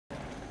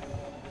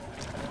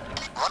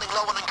Running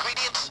low on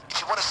ingredients? If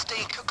you want to stay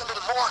and cook a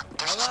little more,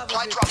 there's a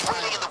supply drop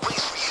waiting in the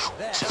wings for you.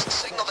 Just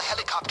signal the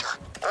helicopter.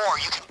 Or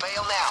you can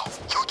bail now.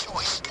 Your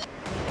choice.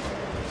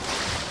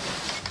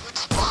 Good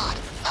spot.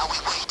 Now we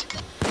wait.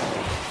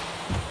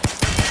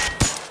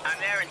 I'm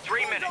there in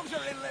 3 minutes.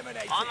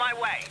 On my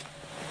way.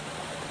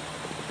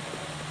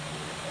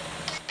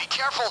 Be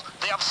careful.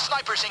 They have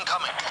snipers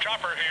incoming.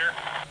 Chopper here.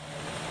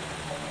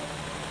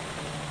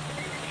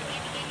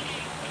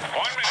 1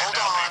 minute Hold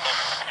now, on. people.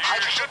 You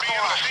Hydrogen should be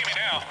able to chloride. see me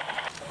now.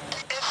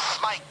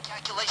 If my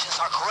calculations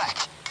are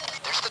correct,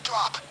 there's the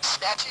drop.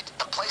 Snatch it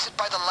and place it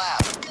by the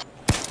lab.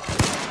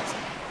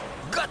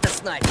 Got the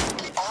sniper.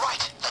 All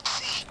right, let's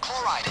see.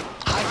 Chloride.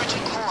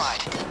 Hydrogen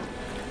chloride.